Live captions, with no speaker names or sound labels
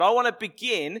I want to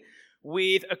begin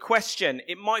with a question.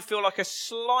 It might feel like a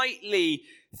slightly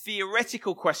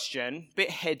theoretical question, a bit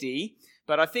heady,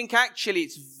 but I think actually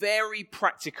it's very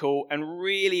practical and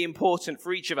really important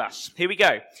for each of us. Here we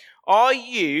go. Are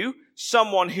you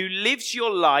someone who lives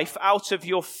your life out of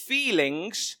your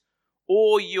feelings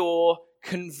or your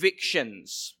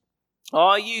convictions?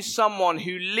 Are you someone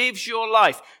who lives your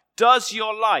life, does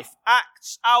your life,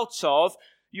 acts out of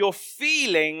your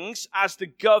feelings as the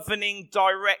governing,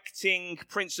 directing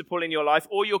principle in your life,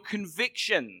 or your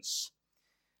convictions?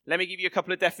 Let me give you a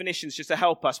couple of definitions just to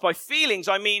help us. By feelings,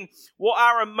 I mean what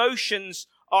our emotions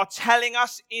are telling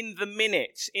us in the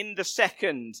minute, in the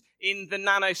second, in the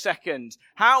nanosecond.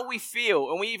 How we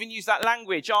feel, and we even use that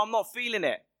language, oh, I'm not feeling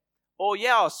it. Or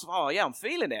I'm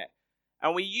feeling it.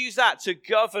 And we use that to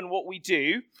govern what we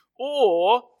do.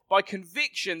 Or by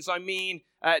convictions, I mean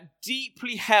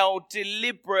deeply held,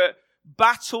 deliberate,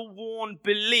 battle-worn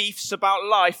beliefs about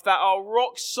life that are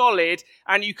rock solid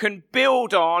and you can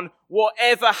build on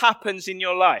whatever happens in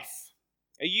your life.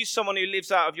 Are you someone who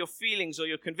lives out of your feelings or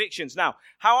your convictions? Now,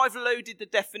 how I've loaded the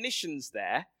definitions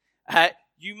there,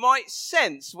 you might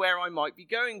sense where I might be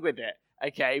going with it,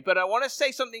 okay? But I want to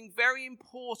say something very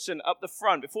important up the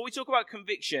front. Before we talk about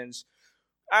convictions,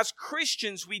 as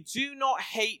Christians, we do not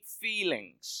hate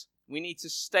feelings. We need to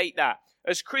state that.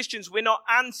 As Christians, we're not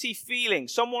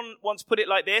anti-feelings. Someone once put it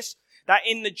like this, that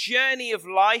in the journey of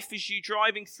life, as you're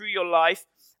driving through your life,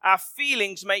 our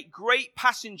feelings make great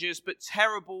passengers but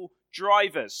terrible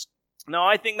drivers. Now,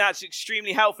 I think that's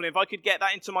extremely helpful. If I could get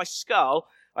that into my skull,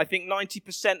 I think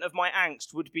 90% of my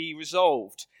angst would be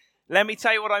resolved. Let me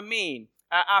tell you what I mean.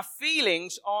 Our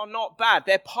feelings are not bad.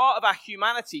 They're part of our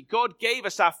humanity. God gave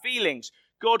us our feelings.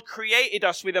 God created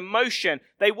us with emotion.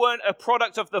 They weren't a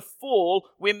product of the fall.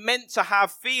 We're meant to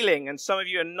have feeling. And some of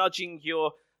you are nudging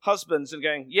your husbands and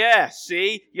going, yeah,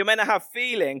 see, you're meant to have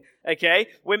feeling, okay?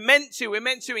 We're meant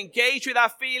to engage with our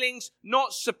feelings,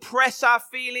 not suppress our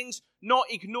feelings, not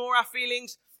ignore our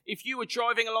feelings. If you were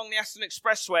driving along the Aston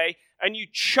Expressway and you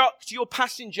chucked your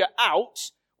passenger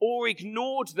out or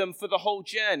ignored them for the whole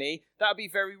journey, that would be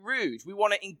very rude. We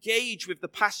want to engage with the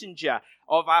passenger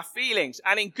of our feelings.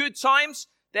 And in good times,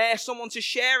 there's someone to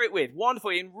share it with.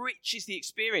 Wonderful. It enriches the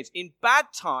experience. In bad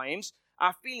times,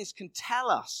 our feelings can tell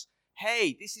us,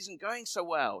 hey, this isn't going so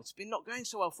well. It's been not going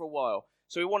so well for a while.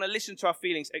 So we want to listen to our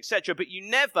feelings, etc. But you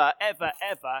never, ever,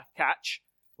 ever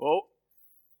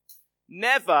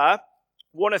never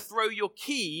want to throw your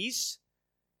keys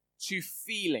to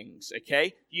feelings,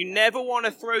 okay? You never want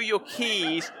to throw your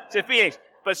keys to feelings.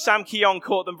 But Sam Keon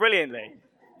caught them brilliantly.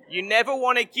 You never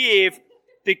want to give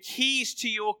the keys to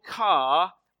your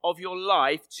car of your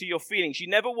life to your feelings. You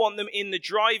never want them in the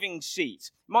driving seat.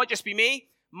 Might just be me.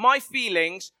 My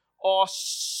feelings are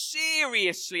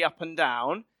seriously up and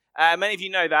down. Many of you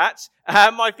know that.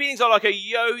 My feelings are like a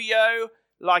yo-yo,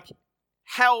 like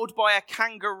held by a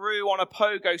kangaroo on a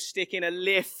pogo stick in a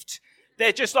lift.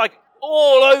 They're just like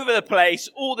all over the place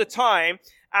all the time.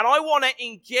 And I want to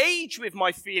engage with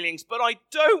my feelings, but I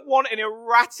don't want an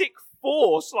erratic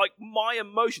force like my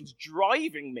emotions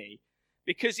driving me.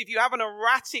 Because if you have an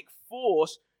erratic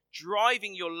force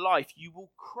driving your life, you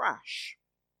will crash.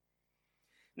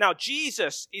 Now,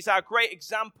 Jesus is our great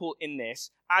example in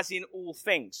this, as in all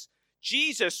things.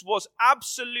 Jesus was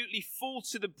absolutely full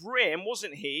to the brim,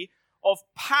 wasn't he, of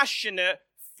passionate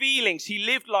feelings. He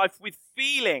lived life with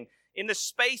feeling. In the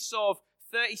space of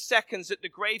 30 seconds at the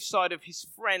graveside of his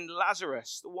friend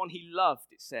Lazarus, the one he loved,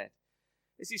 it said,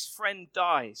 as his friend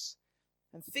dies.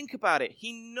 And think about it.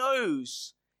 He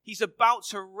knows he's about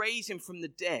to raise him from the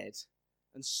dead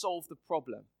and solve the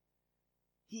problem.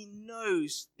 He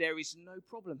knows there is no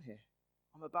problem here.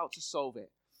 I'm about to solve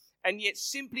it. And yet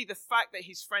simply the fact that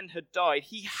his friend had died,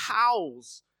 he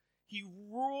howls, he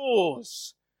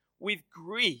roars with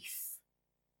grief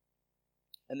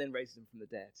and then raises him from the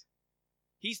dead.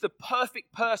 He's the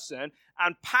perfect person,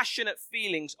 and passionate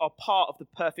feelings are part of the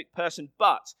perfect person,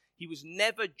 but he was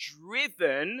never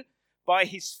driven by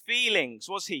his feelings,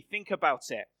 was he? Think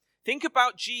about it. Think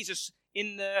about Jesus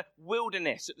in the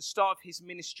wilderness at the start of his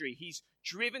ministry. He's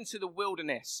driven to the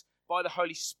wilderness by the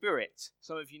Holy Spirit.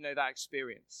 Some of you know that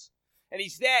experience. And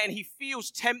he's there and he feels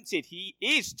tempted. He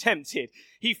is tempted.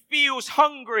 He feels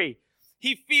hungry.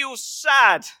 He feels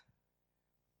sad.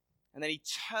 And then he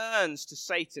turns to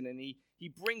Satan and he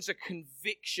brings a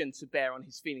conviction to bear on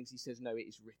his feelings. He says, no, it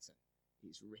is written. It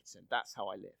is written. That's how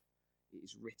I live. It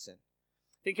is written.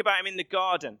 Think about him in the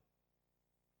garden,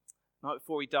 right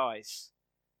before he dies,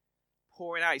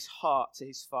 pouring out his heart to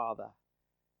his Father,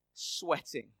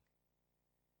 sweating,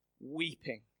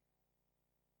 weeping.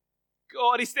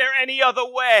 God, is there any other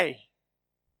way?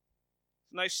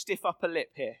 no stiff upper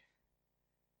lip here.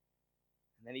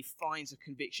 And then he finds a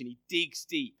conviction. He digs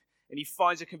deep and he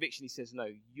finds a conviction. He says, no,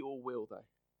 your will though.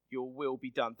 Your will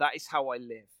be done. That is how I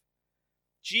live.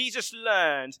 Jesus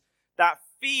learned that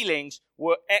feelings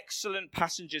were excellent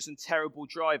passengers and terrible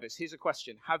drivers. Here's a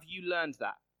question. Have you learned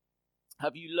that?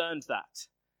 Have you learned that?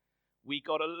 We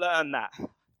got to learn that.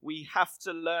 We have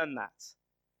to learn that.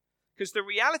 Because the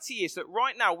reality is that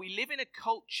right now we live in a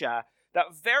culture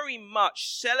that very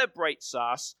much celebrates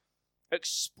us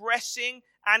expressing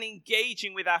and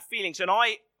engaging with our feelings. And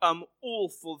I am all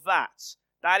for that.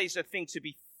 That is a thing to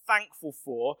be thankful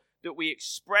for, that we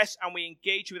express and we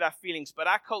engage with our feelings. But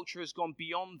our culture has gone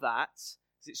beyond that,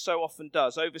 as it so often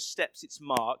does, oversteps its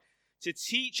mark, to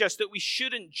teach us that we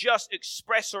shouldn't just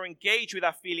express or engage with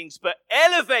our feelings, but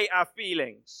elevate our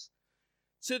feelings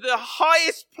to the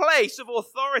highest place of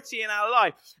authority in our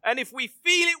life. And if we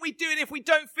feel it, we do it. If we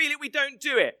don't feel it, we don't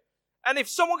do it. And if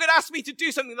someone could ask me to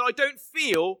do something that I don't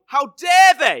feel, how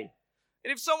dare they?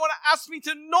 And if someone asks me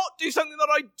to not do something that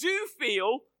I do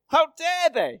feel, how dare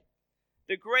they?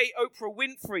 The great Oprah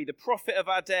Winfrey, the prophet of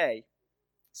our day,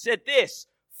 said this: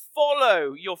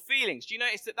 follow your feelings. Do you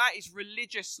notice that that is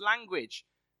religious language?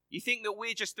 You think that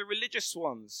we're just the religious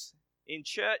ones in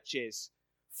churches.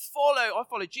 I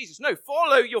follow Jesus. No,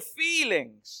 follow your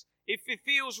feelings. If it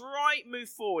feels right, move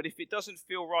forward. If it doesn't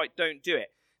feel right, don't do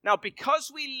it. Now,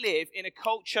 because we live in a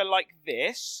culture like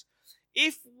this,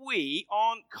 if we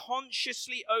aren't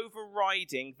consciously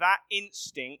overriding that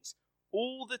instinct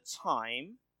all the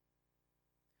time,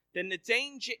 then the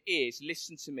danger is,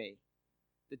 listen to me,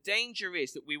 the danger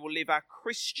is that we will live our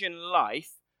Christian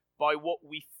life by what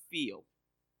we feel.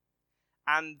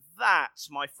 And that,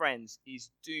 my friends, is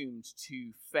doomed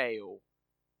to fail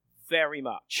very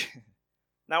much.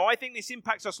 Now, I think this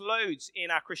impacts us loads in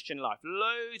our Christian life,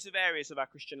 loads of areas of our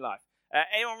Christian life.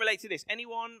 Anyone relate to this?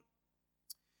 Anyone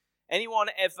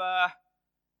ever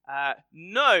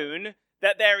known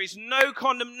that there is no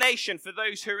condemnation for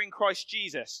those who are in Christ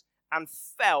Jesus and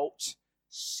felt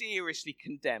seriously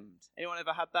condemned? Anyone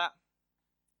ever had that?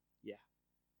 Yeah.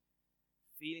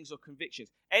 Feelings or convictions.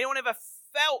 Anyone ever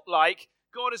felt like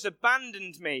God has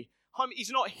abandoned me? He's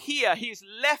not here. He has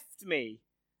left me.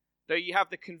 Though you have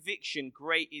the conviction,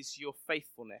 great is your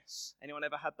faithfulness. Anyone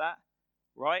ever had that?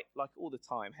 Right? Like all the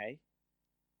time, hey?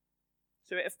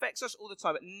 So it affects us all the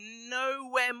time, but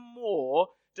nowhere more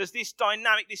does this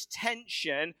dynamic, this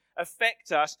tension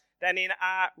affect us than in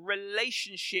our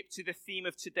relationship to the theme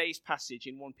of today's passage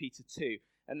in 1 Peter 2.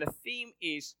 And the theme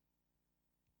is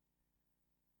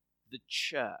the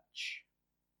church.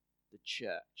 The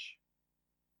church.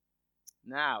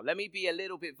 Now, let me be a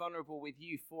little bit vulnerable with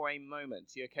you for a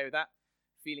moment. Are you okay with that?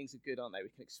 Feelings are good, aren't they? We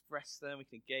can express them, we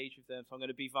can engage with them, so I'm going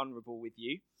to be vulnerable with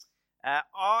you.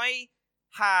 I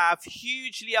have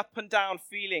hugely up and down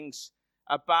feelings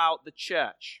about the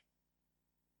church.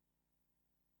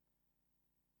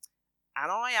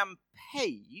 And I am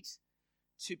paid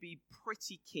to be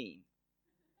pretty keen.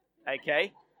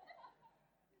 Okay?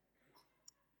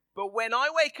 But when I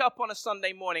wake up on a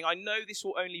Sunday morning, I know this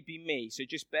will only be me, so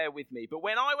just bear with me. But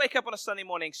when I wake up on a Sunday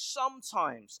morning,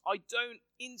 sometimes I don't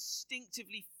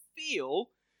instinctively feel,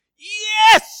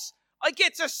 yes, I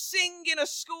get to sing in a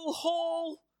school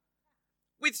hall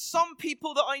with some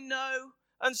people that I know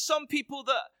and some people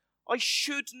that I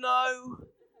should know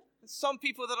and some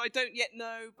people that I don't yet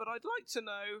know, but I'd like to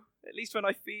know, at least when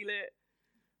I feel it.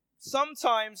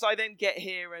 Sometimes I then get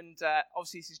here and,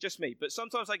 obviously this is just me, but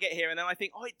sometimes I get here and then I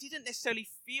think, it didn't necessarily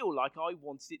feel like I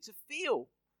wanted it to feel,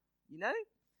 you know?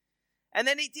 And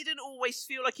then it didn't always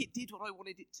feel like it did what I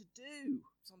wanted it to do.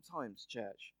 Sometimes,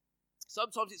 church.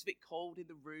 Sometimes it's a bit cold in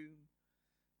the room.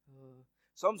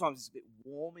 Sometimes it's a bit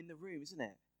warm in the room, isn't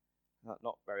it?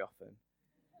 Not very often.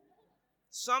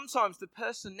 Sometimes the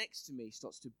person next to me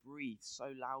starts to breathe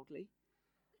so loudly.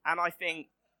 And I think,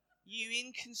 you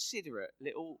inconsiderate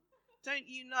little... Don't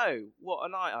you know what a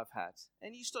night I've had?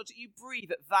 And you breathe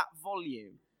at that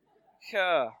volume.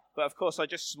 But of course I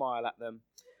just smile at them.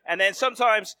 And then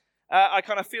sometimes I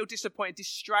kind of feel disappointed,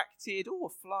 distracted. Oh, a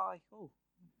fly.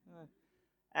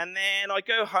 And then I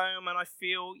go home and I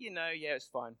feel, yeah, it's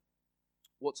fine.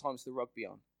 What time's the rugby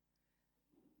on?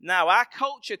 Now, our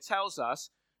culture tells us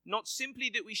not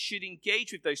simply that we should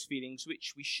engage with those feelings,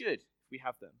 which we should if we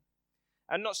have them.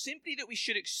 And not simply that we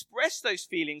should express those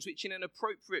feelings, which in an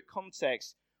appropriate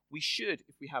context, we should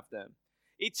if we have them.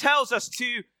 It tells us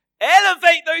to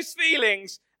elevate those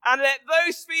feelings and let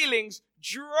those feelings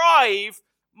drive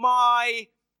my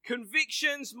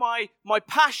convictions, my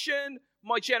passion,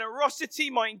 my generosity,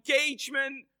 my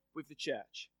engagement with the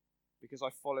church. Because I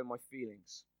follow my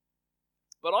feelings.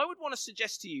 But I would want to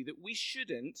suggest to you that we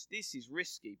shouldn't, this is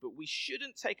risky, but we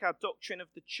shouldn't take our doctrine of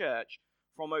the church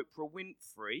from Oprah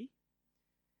Winfrey,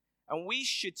 and we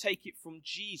should take it from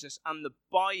Jesus and the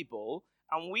Bible,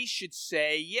 and we should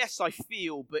say, yes, I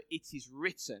feel, but it is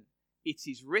written. It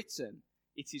is written.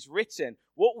 It is written.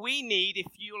 What we need, if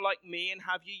you're like me and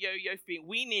have your yo-yo feet,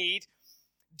 we need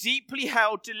deeply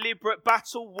held, deliberate,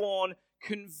 battle-worn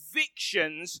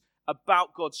convictions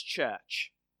about God's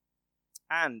church.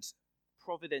 And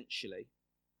providentially,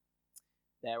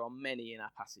 there are many in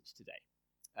our passage today.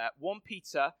 1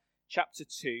 Peter chapter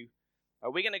 2,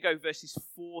 we're going to go verses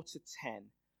 4 to 10.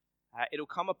 It'll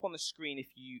come up on the screen if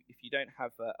you don't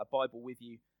have a Bible with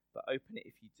you, but open it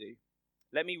if you do.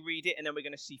 Let me read it, and then we're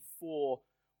going to see 4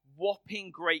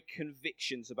 whopping great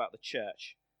convictions about the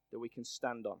church that we can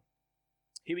stand on.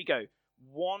 Here we go.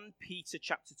 1 Peter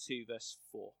chapter 2, verse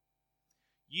 4.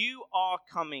 You are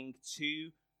coming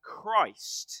to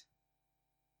Christ,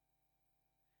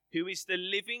 who is the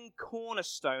living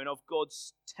cornerstone of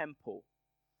God's temple.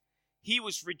 He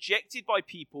was rejected by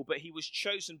people, but he was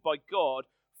chosen by God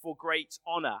for great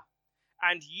honor.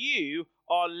 And you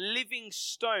are living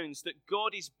stones that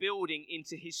God is building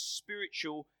into his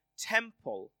spiritual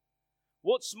temple.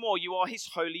 What's more, you are his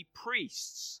holy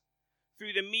priests.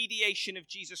 Through the mediation of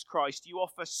Jesus Christ, you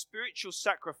offer spiritual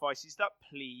sacrifices that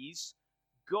please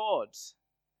God.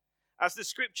 As the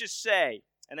scriptures say,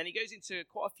 and then he goes into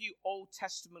quite a few Old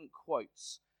Testament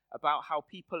quotes about how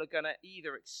people are going to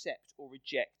either accept or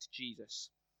reject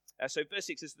Jesus. So verse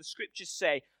 6 says, the scriptures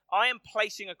say, I am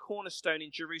placing a cornerstone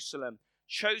in Jerusalem,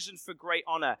 chosen for great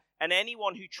honor, and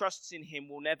anyone who trusts in him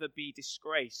will never be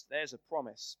disgraced. There's a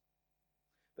promise.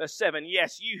 Verse 7,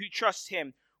 yes, you who trust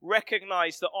him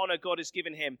recognize the honor God has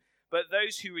given him, but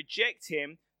those who reject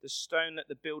him, the stone that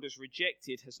the builders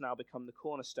rejected has now become the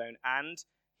cornerstone, and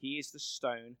he is the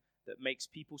stone that makes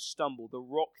people stumble, the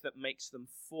rock that makes them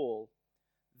fall.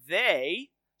 They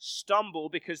stumble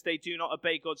because they do not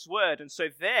obey God's word, and so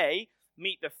they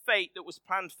meet the fate that was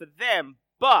planned for them.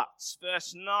 But,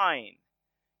 verse 9,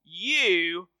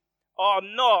 you are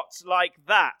not like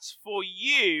that, for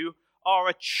you are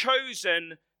a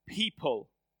chosen people.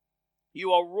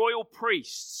 You are royal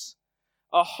priests,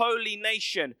 a holy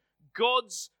nation,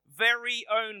 God's very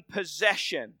own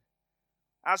possession.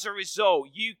 As a result,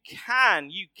 you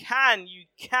can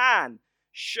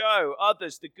show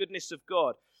others the goodness of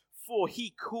God, for he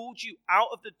called you out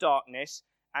of the darkness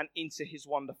and into his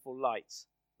wonderful light.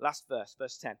 Last verse,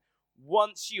 verse 10.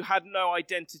 Once you had no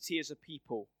identity as a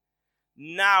people,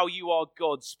 now you are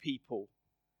God's people.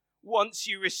 Once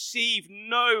you received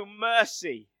no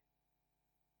mercy,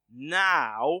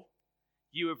 now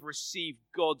you have received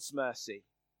God's mercy.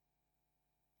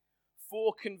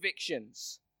 4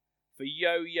 convictions for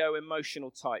yo-yo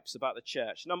emotional types about the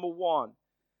church. Number 1,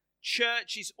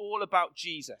 church is all about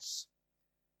Jesus.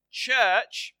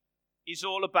 Church is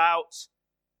all about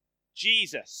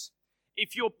Jesus.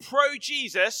 If you're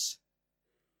pro-Jesus,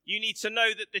 you need to know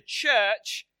that the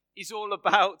church is all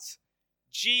about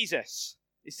Jesus.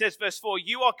 It says, verse 4,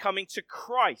 you are coming to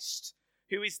Christ,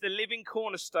 who is the living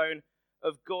cornerstone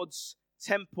of God's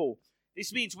temple.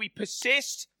 This means we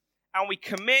persist and we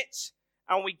commit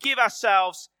and we give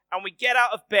ourselves and we get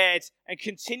out of bed and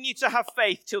continue to have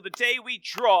faith till the day we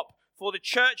drop for the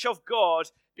church of God,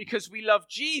 because we love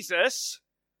Jesus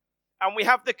and we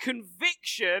have the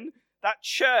conviction that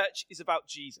church is about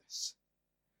Jesus.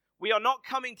 We are not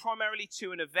coming primarily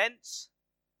to an event.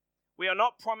 We are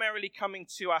not primarily coming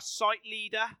to our site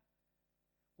leader.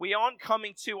 We aren't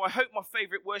coming to, I hope my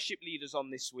favorite worship leaders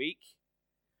on this week.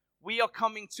 We are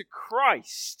coming to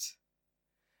Christ.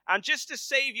 And just to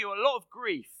save you a lot of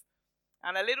grief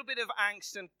and a little bit of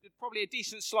angst and probably a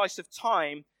decent slice of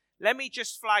time, let me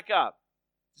just flag up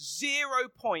 0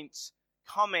 points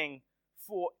coming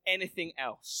for anything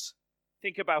else.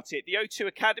 Think about it. The O2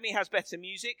 Academy has better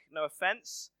music, no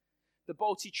offense. The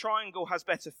Balti Triangle has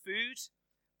better food.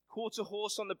 Quarter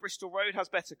Horse on the Bristol Road has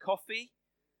better coffee.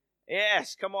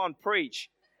 Yes, come on, preach.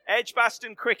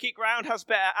 Edgbaston Cricket Ground has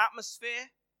better atmosphere.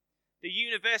 The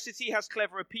university has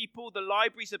cleverer people. The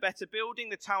library's a better building.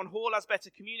 The town hall has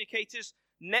better communicators.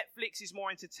 Netflix is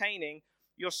more entertaining.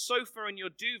 Your sofa and your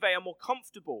duvet are more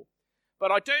comfortable.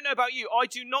 But I don't know about you. I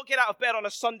do not get out of bed on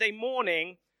a Sunday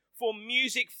morning for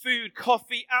music, food,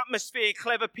 coffee, atmosphere,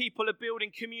 clever people, a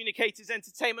building, communicators,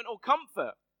 entertainment, or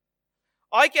comfort.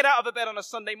 I get out of bed on a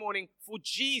Sunday morning for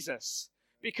Jesus,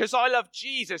 because I love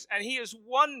Jesus and he has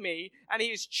won me and he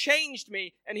has changed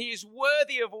me and he is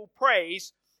worthy of all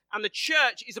praise. And the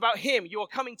church is about him. You are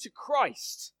coming to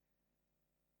Christ.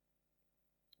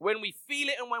 When we feel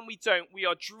it and when we don't, we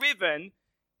are driven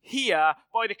here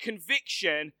by the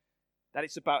conviction that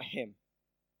it's about him.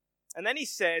 And then he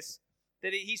says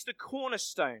that he's the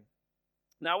cornerstone.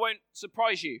 Now, I won't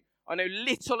surprise you. I know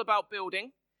little about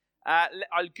building. I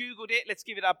Googled it. Let's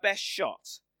give it our best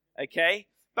shot. Okay?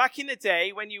 Back in the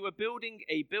day, when you were building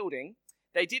a building,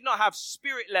 they did not have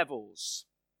spirit levels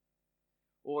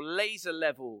or laser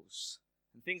levels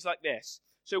and things like this.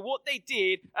 So what they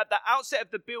did at the outset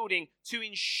of the building to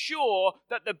ensure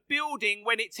that the building,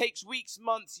 when it takes weeks,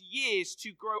 months, years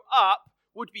to grow up,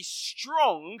 would be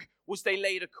strong, was they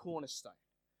laid a cornerstone.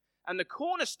 And the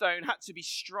cornerstone had to be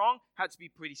strong, had to be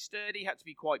pretty sturdy, had to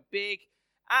be quite big,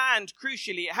 and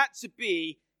crucially, it had to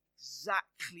be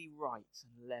exactly right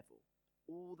and level.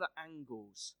 All the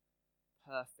angles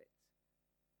perfect.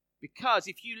 Because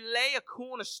if you lay a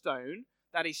cornerstone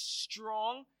that is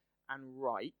strong and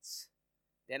right,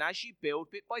 then as you build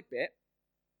bit by bit,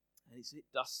 and it's a bit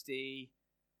dusty,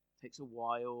 takes a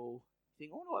while, you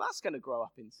think, oh, what that's going to grow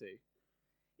up into.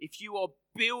 If you are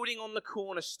building on the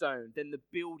cornerstone, then the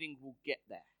building will get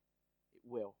there. It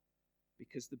will.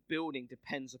 Because the building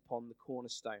depends upon the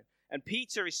cornerstone. And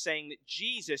Peter is saying that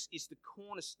Jesus is the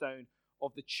cornerstone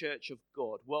of the church of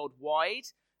God, worldwide,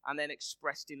 and then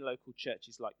expressed in local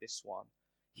churches like this one.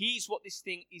 He's what this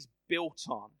thing is built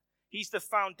on. He's the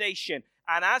foundation.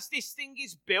 And as this thing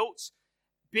is built,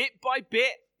 bit by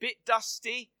bit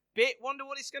dusty, wonder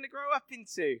what it's going to grow up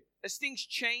into. As things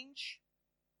change,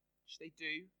 which they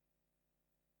do,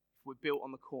 if we're built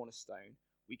on the cornerstone,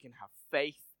 we can have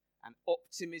faith and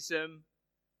optimism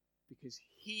because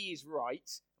he is right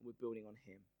and we're building on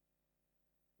him.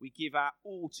 We give our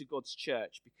all to God's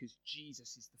church because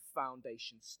Jesus is the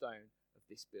foundation stone of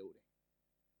this building.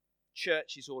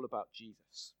 Church is all about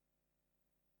Jesus.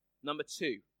 Number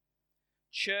 2,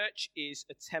 church is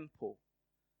a temple.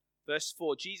 Verse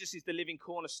 4, Jesus is the living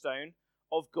cornerstone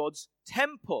of God's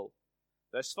temple.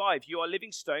 Verse 5, you are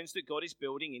living stones that God is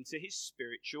building into his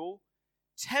spiritual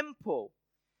temple.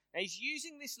 Now he's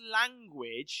using this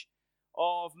language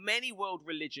of many world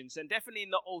religions, and definitely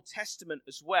in the Old Testament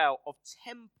as well, of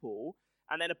temple,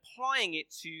 and then applying it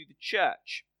to the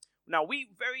church. Now, we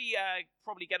very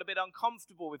probably get a bit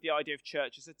uncomfortable with the idea of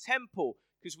church as a temple,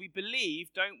 because we believe,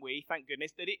 don't we, thank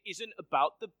goodness, that it isn't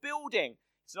about the building.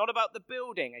 It's not about the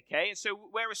building, okay? And so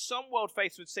whereas some world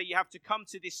faiths would say you have to come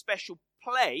to this special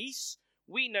place,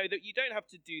 we know that you don't have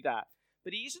to do that.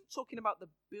 But he isn't talking about the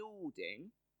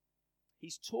building.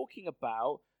 He's talking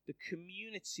about the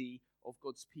community of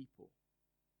God's people.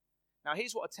 Now,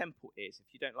 here's what a temple is,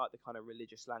 if you don't like the kind of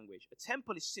religious language. A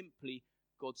temple is simply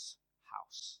God's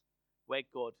house, where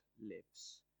God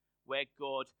lives, where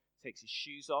God takes his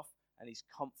shoes off and is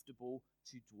comfortable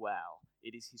to dwell.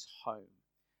 It is his home.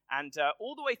 And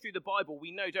all the way through the Bible,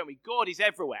 we know, don't we, God is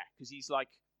everywhere, because he's like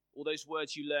all those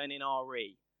words you learn in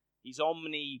RE. He's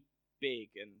omni big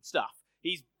and stuff.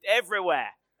 He's everywhere,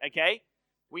 okay?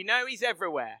 We know he's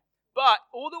everywhere. But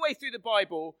all the way through the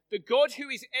Bible, the God who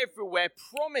is everywhere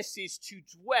promises to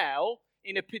dwell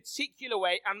in a particular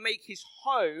way and make his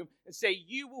home and say,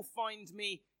 you will find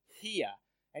me here.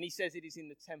 And he says it is in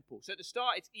the temple. So at the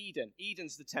start, it's Eden.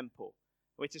 Eden's the temple.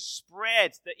 We're to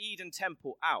spread the Eden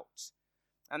temple out.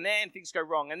 And then things go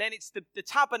wrong. And then it's the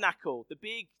tabernacle, the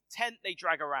big tent they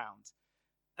drag around.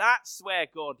 That's where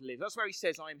God lives. That's where he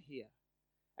says, I'm here.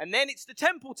 And then it's the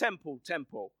temple.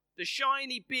 The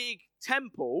shiny big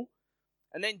temple.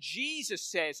 And then Jesus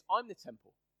says, I'm the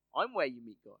temple. I'm where you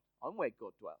meet God. I'm where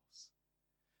God dwells.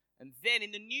 And then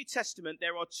in the New Testament,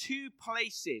 there are two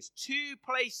places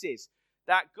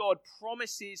that God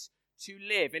promises to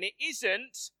live. And it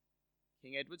isn't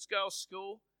King Edward's Girls'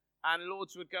 School and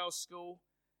Lordswood Girls' School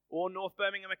or North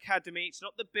Birmingham Academy. It's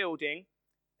not the building.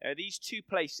 There are these two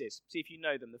places. See if you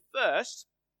know them. The first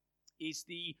is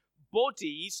the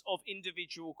bodies of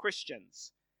individual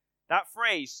Christians. That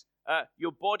phrase,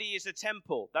 your body is a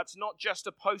temple. That's not just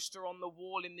a poster on the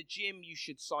wall in the gym you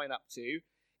should sign up to.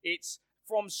 It's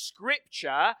from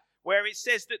Scripture where it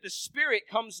says that the Spirit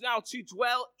comes now to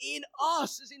dwell in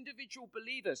us as individual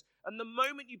believers. And the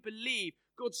moment you believe,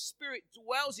 God's Spirit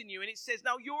dwells in you. And it says,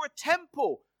 now you're a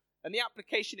temple. And the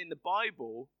application in the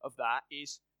Bible of that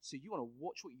is, so you want to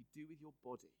watch what you do with your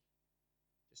body.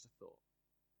 Just a thought.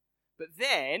 But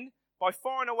then, by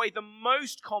far and away, the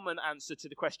most common answer to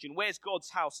the question, where's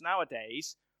God's house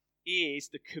nowadays, is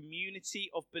the community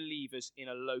of believers in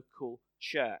a local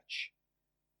church.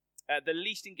 The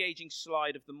least engaging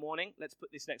slide of the morning. Let's put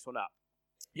this next one up.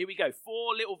 Here we go.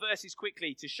 4 little verses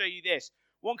quickly to show you this.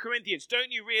 1 Corinthians,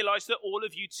 don't you realize that all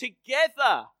of you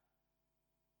together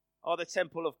are the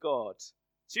temple of God?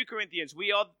 2 Corinthians,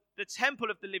 we are the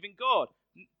temple of the living God.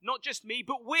 Not just me,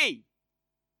 but we.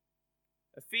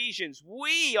 Ephesians,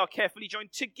 we are carefully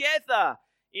joined together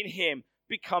in him,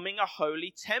 becoming a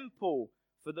holy temple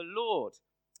for the Lord.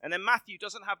 And then Matthew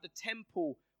doesn't have the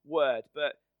temple word,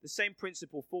 but the same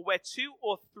principle. For where 2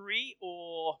 or 3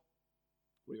 or,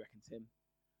 what do you reckon, Tim?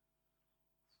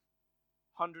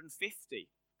 150,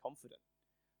 confident.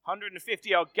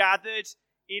 150 are gathered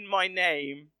in my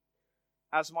name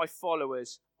as my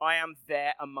followers. I am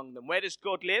there among them. Where does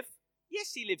God live?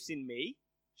 Yes, he lives in me,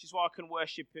 which is why I can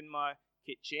worship in my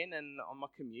kitchen and on my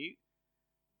commute.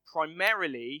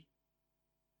 Primarily,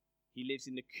 he lives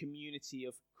in the community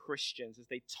of Christians as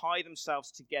they tie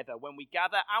themselves together when we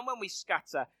gather and when we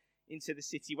scatter into the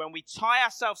city. When we tie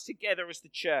ourselves together as the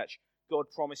church, God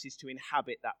promises to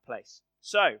inhabit that place.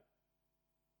 So, let's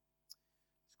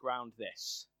ground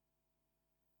this.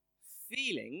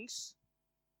 Feelings,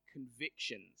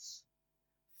 convictions.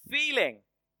 Feeling.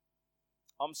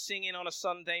 I'm singing on a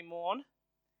Sunday morn,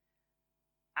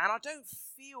 and I don't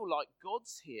feel like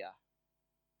God's here.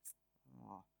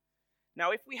 Oh.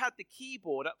 Now, if we had the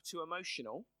keyboard up to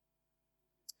emotional,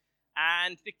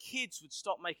 and the kids would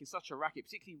stop making such a racket,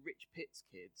 particularly Rich Pitt's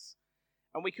kids,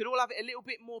 and we could all have it a little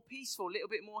bit more peaceful, a little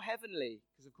bit more heavenly,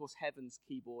 because of course heaven's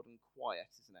keyboard and quiet,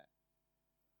 isn't it?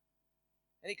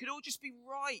 And it could all just be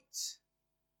right,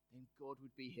 then God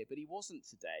would be here. But he wasn't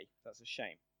today. That's a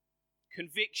shame.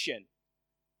 Conviction.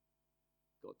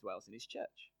 God dwells in his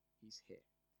church. He's here.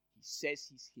 He says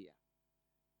he's here.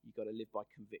 You've got to live by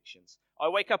convictions. I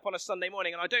wake up on a Sunday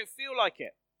morning and I don't feel like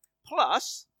it.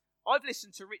 Plus, I've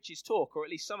listened to Rich's talk, or at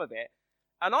least some of it,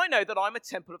 and I know that I'm a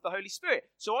temple of the Holy Spirit.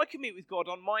 So I can meet with God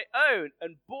on my own.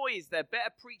 And boy, is there better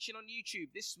preaching on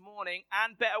YouTube this morning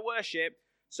and better worship.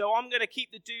 So I'm going to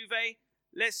keep the duvet.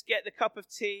 Let's get the cup of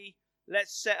tea.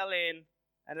 Let's settle in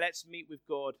and let's meet with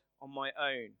God on my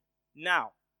own.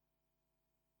 Now,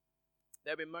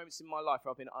 there have been moments in my life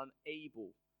where I've been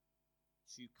unable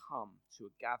to come to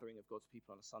a gathering of God's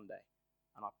people on a Sunday.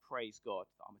 And I praise God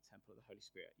that I'm a temple of the Holy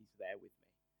Spirit. He's there with me.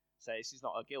 So this is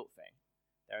not a guilt thing.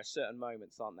 There are certain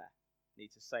moments, aren't there?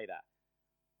 Need to say that.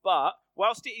 But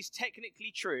whilst it is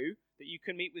technically true that you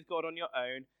can meet with God on your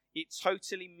own, it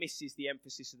totally misses the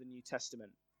emphasis of the New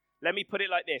Testament. Let me put it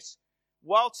like this.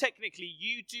 While technically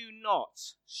you do not,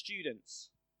 students,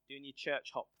 doing your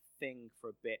church hop thing for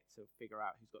a bit to figure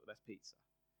out who's got the best pizza.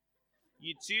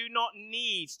 You do not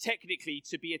need technically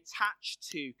to be attached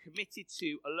to, committed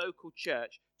to a local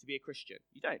church to be a Christian.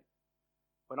 You don't.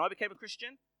 When I became a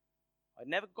Christian, I'd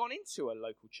never gone into a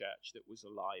local church that was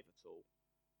alive at all.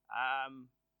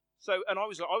 And I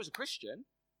was a Christian.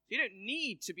 So you don't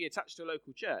need to be attached to a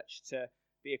local church to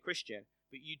be a Christian,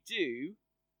 but you do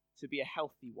to be a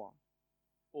healthy one,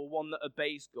 or one that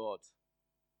obeys God,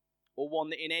 or one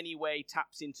that in any way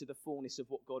taps into the fullness of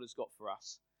what God has got for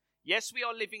us. Yes, we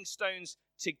are living stones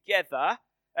together.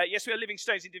 Yes, we are living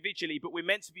stones individually, but we're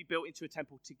meant to be built into a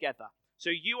temple together. So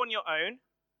you on your own,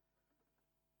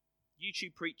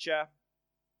 YouTube preacher,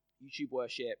 YouTube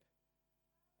worship,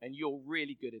 and you're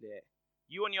really good at it.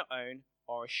 You on your own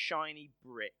are a shiny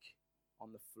brick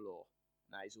on the floor.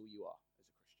 And that is all you are as a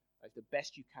Christian. That's the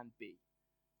best you can be.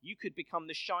 You could become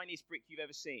the shiniest brick you've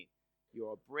ever seen.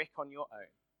 You're a brick on your own.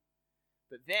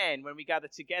 But then, when we gather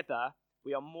together,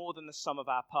 we are more than the sum of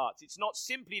our parts. It's not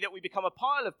simply that we become a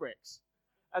pile of bricks,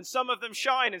 and some of them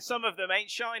shine and some of them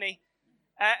ain't shiny,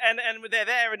 and they're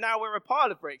there and now we're a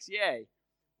pile of bricks. Yay.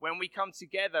 When we come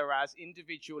together as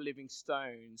individual living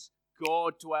stones,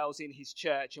 God dwells in his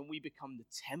church and we become the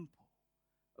temple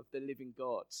of the living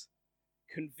God.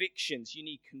 Convictions. You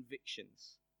need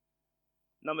convictions.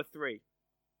 Number 3.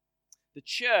 The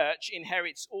church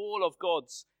inherits all of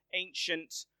God's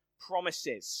ancient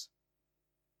promises.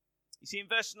 You see, in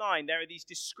verse 9, there are these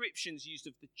descriptions used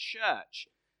of the church,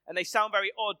 and they sound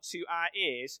very odd to our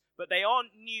ears, but they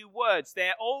aren't new words.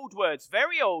 They're old words,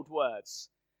 very old words,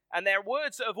 and they're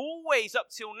words that have always, up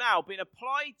till now, been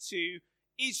applied to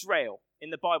Israel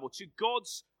in the Bible, to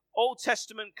God's Old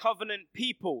Testament covenant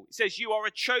people. It says, you are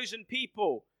a chosen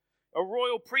people, a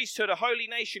royal priesthood, a holy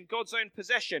nation, God's own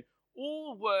possession.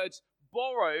 All words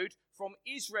borrowed from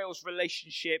Israel's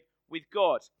relationship with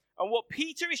God. And what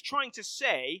Peter is trying to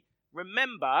say,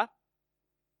 remember,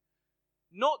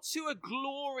 not to a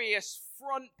glorious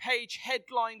front page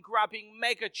headline grabbing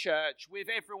mega church with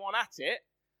everyone at it,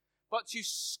 but to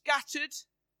scattered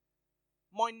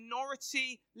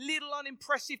minority, little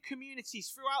unimpressive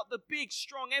communities throughout the big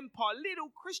strong empire, little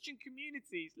Christian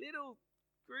communities, little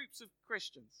groups of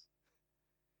Christians.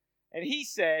 And he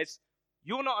says,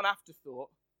 you're not an afterthought.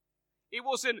 It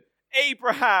wasn't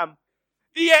Abraham,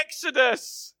 the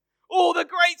Exodus, all the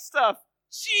great stuff,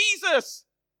 Jesus,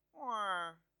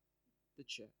 the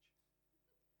church.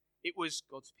 It was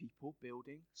God's people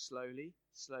building slowly.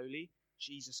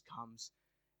 Jesus comes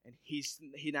And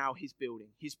now his building,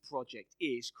 his project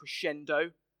is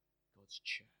Crescendo, God's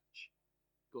church.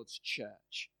 God's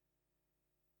church.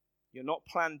 You're not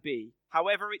plan B.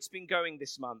 However it's been going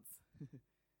this month.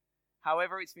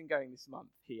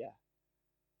 Here.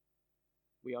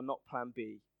 We are not plan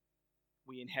B.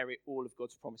 We inherit all of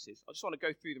God's promises. I just want to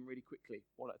go through them really quickly,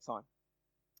 one at a time.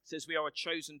 It says we are a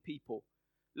chosen people.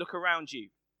 Look around you.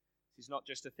 This is not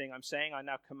just a thing I'm saying. I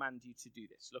now command you to do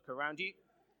this. Look around you.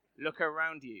 Look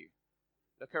around you.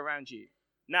 Look around you.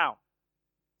 Now,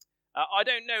 I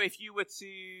don't know if you were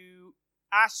to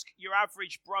ask your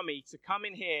average Brummie to come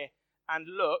in here and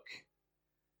look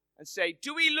and say,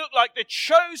 do we look like the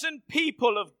chosen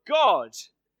people of God?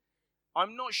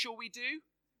 I'm not sure we do.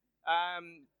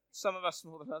 Some of us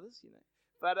more than others, you know.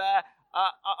 But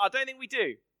I don't think we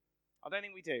do.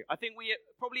 I think we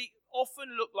probably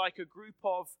often look like a group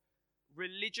of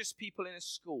religious people in a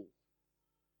school.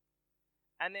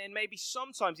 And then maybe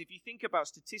sometimes, if you think about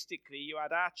statistically, you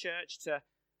add our church to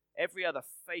every other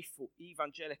faithful,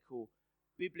 evangelical,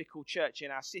 biblical church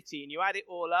in our city, and you add it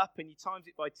all up and you times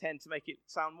it by 10 to make it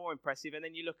sound more impressive, and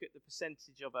then you look at the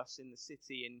percentage of us in the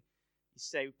city and you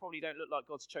say, we probably don't look like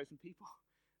God's chosen people.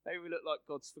 Maybe we look like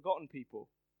God's forgotten people.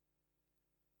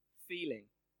 Feeling,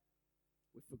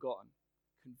 we're forgotten.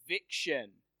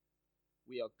 Conviction,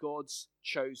 we are God's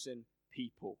chosen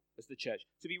people as the church.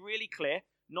 To be really clear,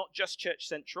 not just Church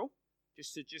Central,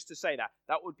 just to say that.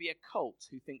 That would be a cult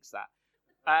who thinks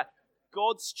that.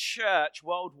 God's church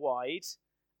worldwide,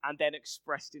 and then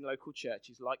expressed in local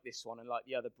churches like this one and like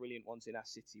the other brilliant ones in our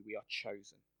city. We are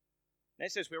chosen. And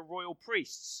it says we're royal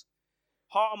priests.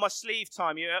 Heart on my sleeve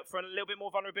time. You up for a little bit more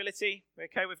vulnerability? We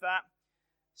okay with that?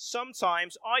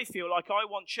 Sometimes I feel like I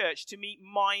want church to meet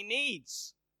my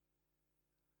needs.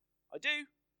 I do.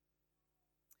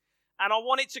 And I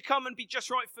want it to come and be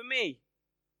just right for me.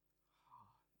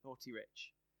 Naughty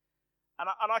Rich. And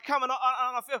I come and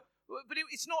I feel, but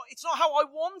it's not how I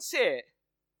want it.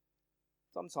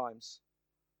 Sometimes.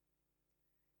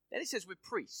 Then it says we're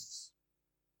priests.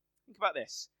 Think about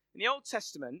this. In the Old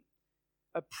Testament,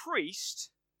 a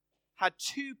priest had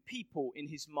two people in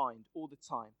his mind all the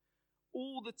time.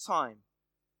 All the time.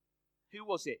 Who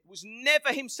was it? It was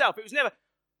never himself. It was never,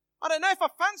 I don't know if I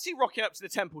fancy rocking up to the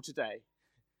temple today.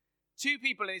 Two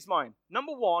people in his mind.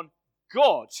 Number one,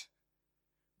 God.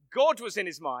 God was in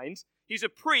his mind. He's a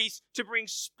priest to bring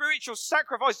spiritual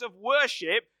sacrifice of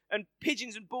worship and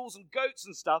pigeons and bulls and goats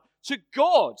and stuff to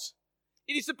God.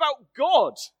 It is about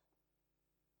God.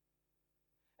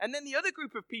 And then the other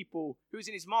group of people who was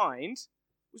in his mind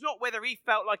was not whether he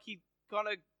felt like he kind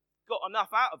of got enough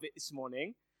out of it this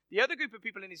morning. The other group of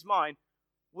people in his mind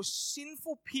was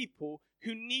sinful people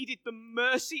who needed the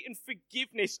mercy and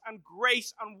forgiveness and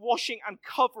grace and washing and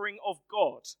covering of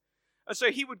God. And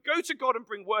so he would go to God and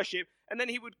bring worship, and then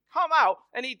he would come out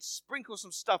and he'd sprinkle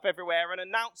some stuff everywhere and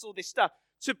announce all this stuff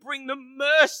to bring the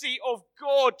mercy of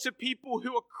God to people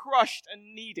who are crushed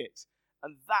and need it.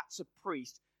 And that's a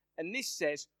priest. And this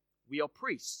says, we are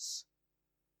priests.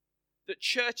 That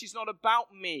church is not about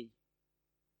me.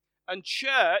 And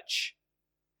church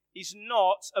is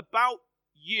not about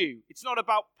you. It's not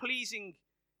about pleasing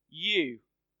you.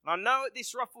 And I know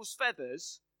this ruffles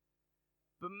feathers,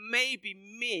 but maybe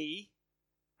me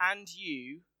and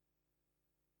you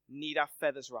need our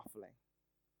feathers ruffling.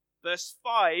 Verse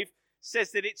 5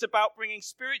 says that it's about bringing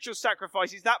spiritual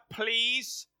sacrifices. That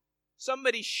please,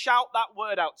 somebody shout that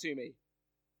word out to me.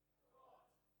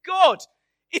 God.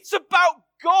 It's about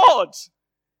God.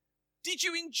 Did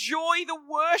you enjoy the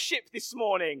worship this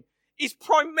morning? Is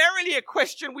primarily a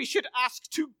question we should ask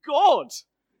to God.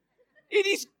 It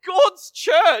is God's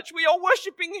church. We are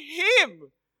worshiping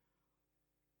Him.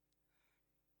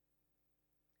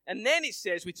 And then it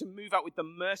says we're to move out with the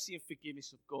mercy and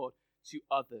forgiveness of God to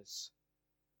others.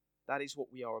 That is what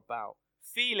we are about.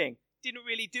 Feeling. Didn't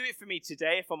really do it for me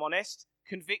today, if I'm honest.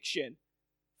 Conviction.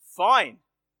 Fine.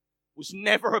 Was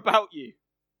never about you.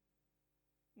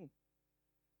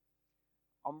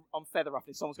 I'm feather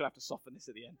ruffling. Someone's going to have to soften this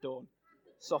at the end. Dawn.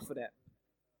 Soften it.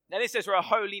 Then it says we're a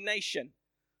holy nation.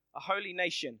 A holy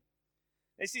nation.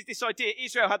 This is this idea.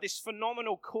 Israel had this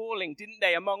phenomenal calling, didn't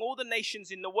they, among all the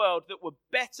nations in the world that were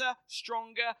better,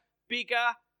 stronger,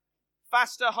 bigger,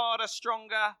 faster, harder,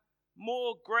 stronger,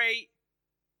 more great,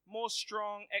 more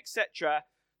strong, etc.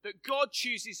 That God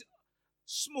chooses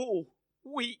small,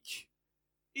 weak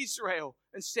Israel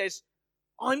and says,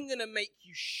 I'm going to make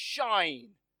you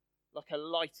shine like a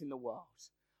light in the world.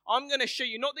 I'm going to show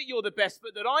you not that you're the best,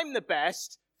 but that I'm the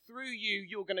best. Through you,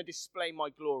 you're going to display my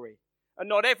glory. And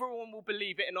not everyone will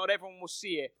believe it and not everyone will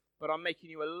see it, but I'm making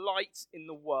you a light in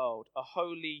the world, a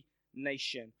holy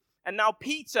nation. And now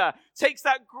Peter takes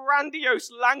that grandiose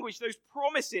language, those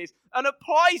promises, and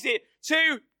applies it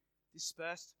to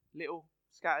dispersed, little,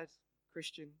 scattered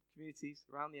Christian communities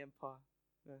around the empire.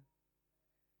 Yeah.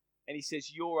 And he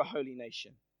says, you're a holy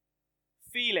nation.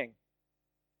 Feeling,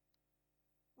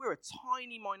 we're a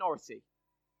tiny minority.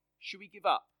 Should we give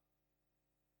up?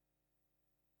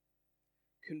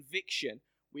 Conviction,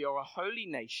 we are a holy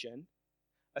nation,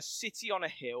 a city on a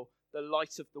hill, the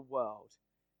light of the world.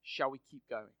 Shall we keep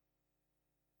going?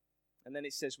 And then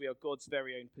it says we are God's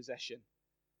very own possession.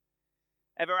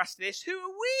 Ever asked this? Who are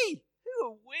we? Who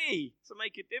are we to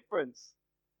make a difference?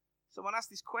 Someone asked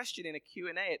this question in a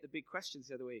Q&A at the Big Questions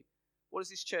the other week. What does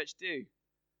this church do?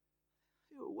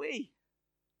 Who are we?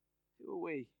 Who are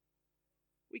we?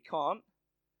 We can't.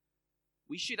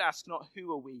 We should ask not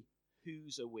who are we,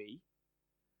 whose are we?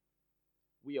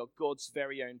 We are God's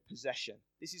very own possession.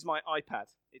 This is my iPad.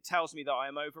 It tells me that I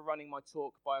am overrunning my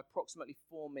talk by approximately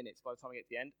 4 minutes by the time I get to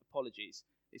the end. Apologies.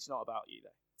 It's not about you,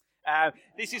 though.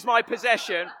 This is my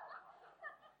possession.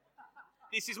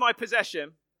 This is my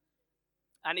possession.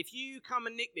 And if you come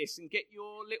and nick this and get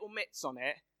your little mitts on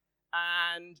it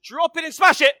and drop it and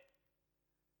smash it,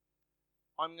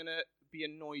 I'm going to be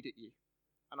annoyed at you.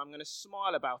 And I'm going to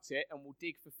smile about it and we'll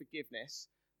dig for forgiveness.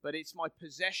 But it's my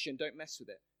possession. Don't mess with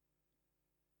it.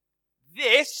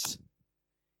 This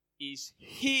is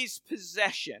his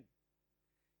possession.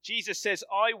 Jesus says,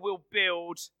 I will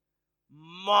build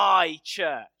my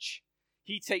church.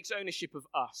 He takes ownership of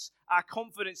us. Our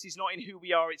confidence is not in who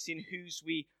we are, it's in whose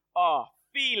we are.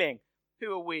 Feeling,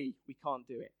 who are we? We can't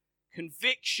do it.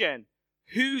 Conviction,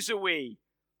 whose are we?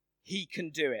 He can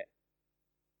do it.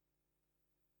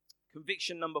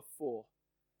 Conviction number 4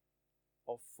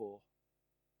 of 4.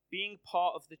 Being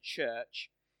part of the church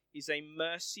is a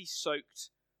mercy-soaked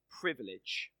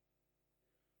privilege.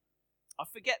 I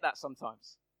forget that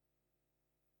sometimes.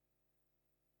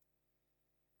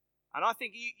 And I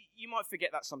think you might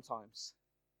forget that sometimes.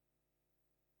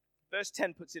 Verse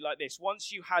 10 puts it like this.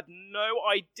 Once you had no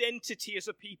identity as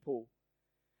a people,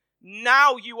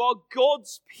 now you are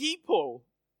God's people.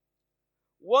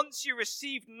 Once you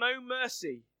received no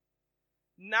mercy,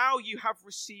 now you have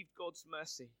received God's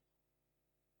mercy.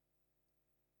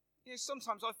 You know,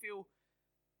 sometimes I feel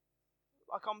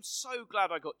like I'm so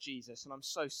glad I got Jesus and I'm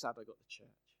so sad I got the church.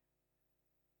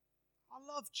 I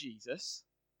love Jesus.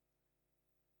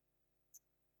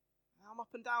 I'm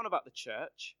up and down about the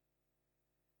church.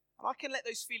 And I can let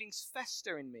those feelings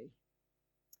fester in me.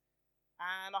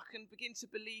 And I can begin to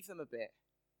believe them a bit.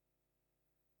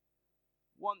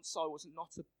 Once I was not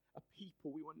a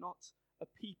people. We were not a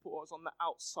people. I was on the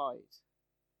outside.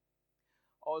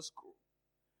 I was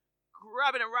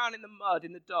grabbing around in the mud,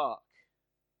 in the dark.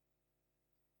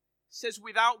 It says,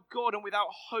 without God and without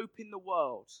hope in the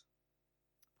world,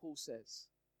 Paul says.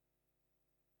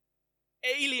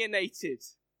 Alienated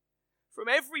from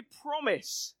every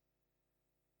promise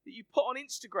that you put on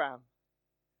Instagram.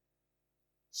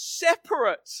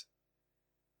 Separate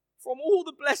from all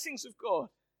the blessings of God.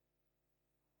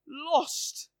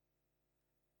 Lost.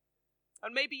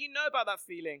 And maybe you know about that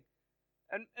feeling.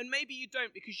 And maybe you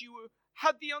don't because you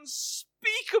had the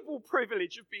unspeakable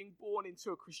privilege of being born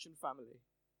into a Christian family.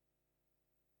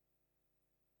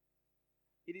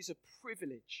 It is a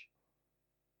privilege.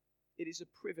 It is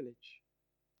a privilege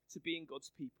to be in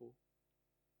God's people.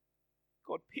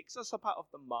 God picks us up out of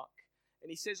the muck and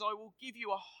he says, I will give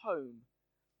you a home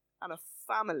and a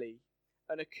family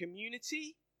and a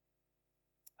community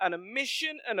and a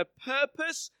mission and a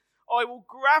purpose. I will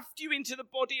graft you into the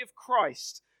body of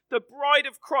Christ, the bride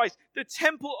of Christ, the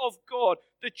temple of God,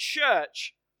 the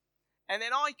church. And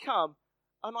then I come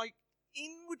and I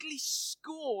inwardly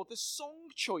score the song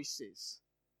choices.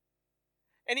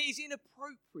 And it is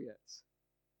inappropriate.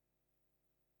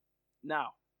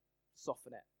 Now,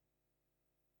 soften it.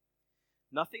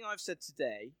 Nothing I've said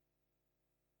today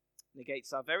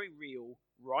negates our very real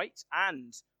right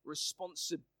and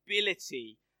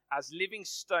responsibility as living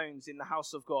stones in the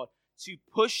house of God to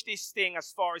push this thing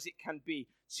as far as it can be,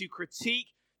 to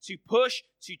critique, to push,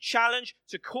 to challenge,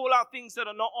 to call out things that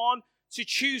are not on, to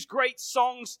choose great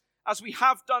songs as we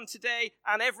have done today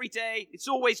and every day. It's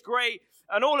always great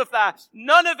and all of that.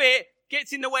 None of it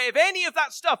gets in the way of any of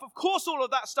that stuff. Of course, all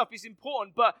of that stuff is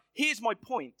important, but here's my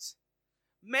point.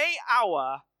 May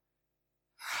our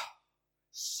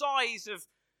sighs of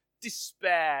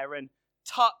despair and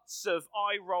tuts of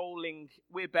eye-rolling,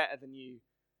 we're better than you,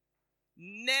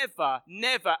 never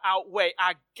outweigh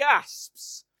our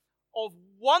gasps of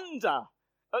wonder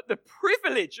at the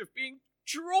privilege of being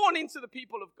drawn into the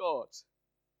people of God.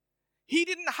 He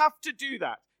didn't have to do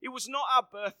that. It was not our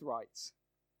birthright.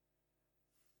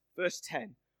 Verse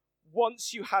 10,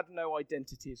 Once you had no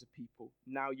identity as a people,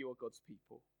 now you are God's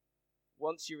people.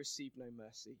 Once you received no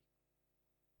mercy,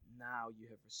 now you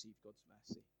have received God's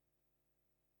mercy.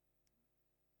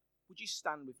 Would you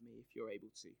stand with me if you're able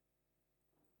to?